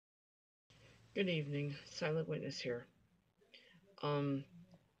Good evening, Silent Witness here. Um,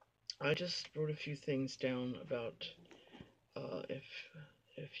 I just wrote a few things down about uh, if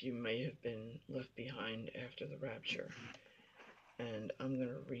if you may have been left behind after the rapture, and I'm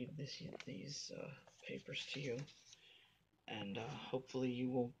gonna read these papers to you, and hopefully you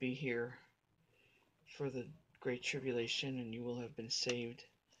won't be here for the great tribulation, and you will have been saved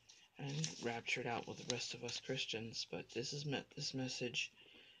and raptured out with the rest of us Christians. But this message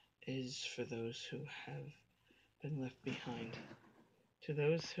is for those who have been left behind. To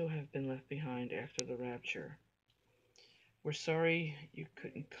those who have been left behind after the rapture, we're sorry you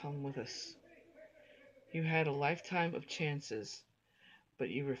couldn't come with us. You had a lifetime of chances, but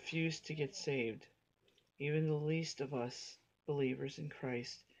you refused to get saved. Even the least of us, believers in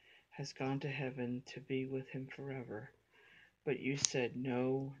Christ, has gone to heaven to be with him forever. But you said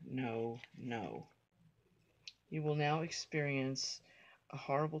no, no, no. You will now experience a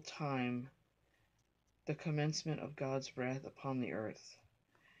horrible time, the commencement of God's wrath upon the earth.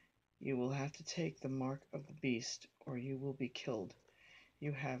 You will have to take the mark of the beast, or you will be killed.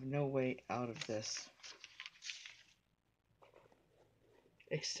 You have no way out of this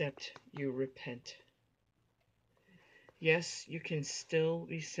except you repent. Yes, you can still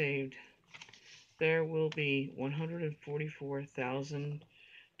be saved. There will be 144,000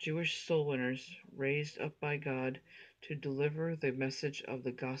 Jewish soul winners raised up by God to deliver the message of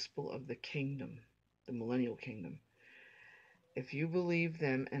the gospel of the kingdom, the millennial kingdom. If you believe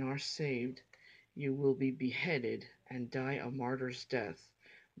them and are saved, you will be beheaded and die a martyr's death,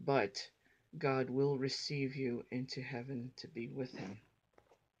 but God will receive you into heaven to be with him.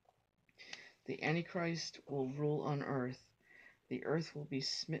 The Antichrist will rule on earth. The earth will be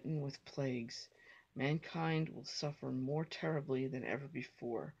smitten with plagues. Mankind will suffer more terribly than ever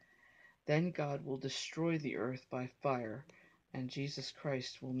before. Then God will destroy the earth by fire, and Jesus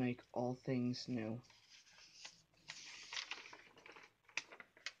Christ will make all things new.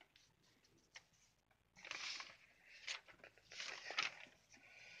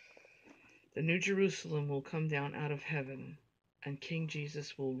 The New Jerusalem will come down out of heaven, and King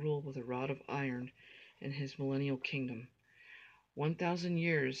Jesus will rule with a rod of iron in his millennial kingdom. 1,000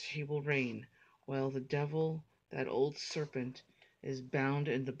 years he will reign, while the devil, that old serpent, is bound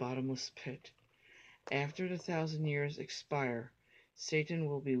in the bottomless pit. After the 1,000 years expire, Satan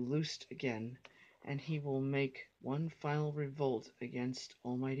will be loosed again, and he will make one final revolt against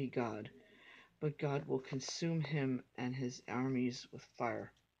Almighty God, but God will consume him and his armies with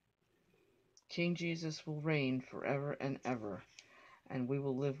fire. King Jesus will reign forever and ever, and we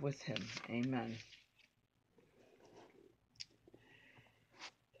will live with him. Amen.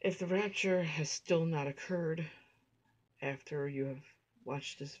 If the rapture has still not occurred after you have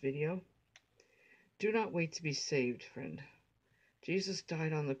watched this video, do not wait to be saved, friend. Jesus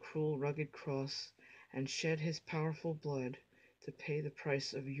died on the cruel, rugged cross and shed his powerful blood to pay the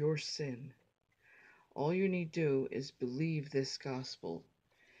price of your sin. All you need do is believe this gospel.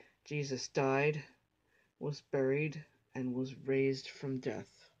 Jesus died, was buried, and was raised from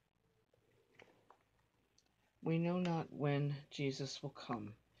death. We know not when Jesus will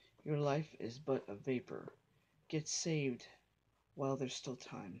come. Your life is but a vapor. Get saved while there's still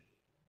time.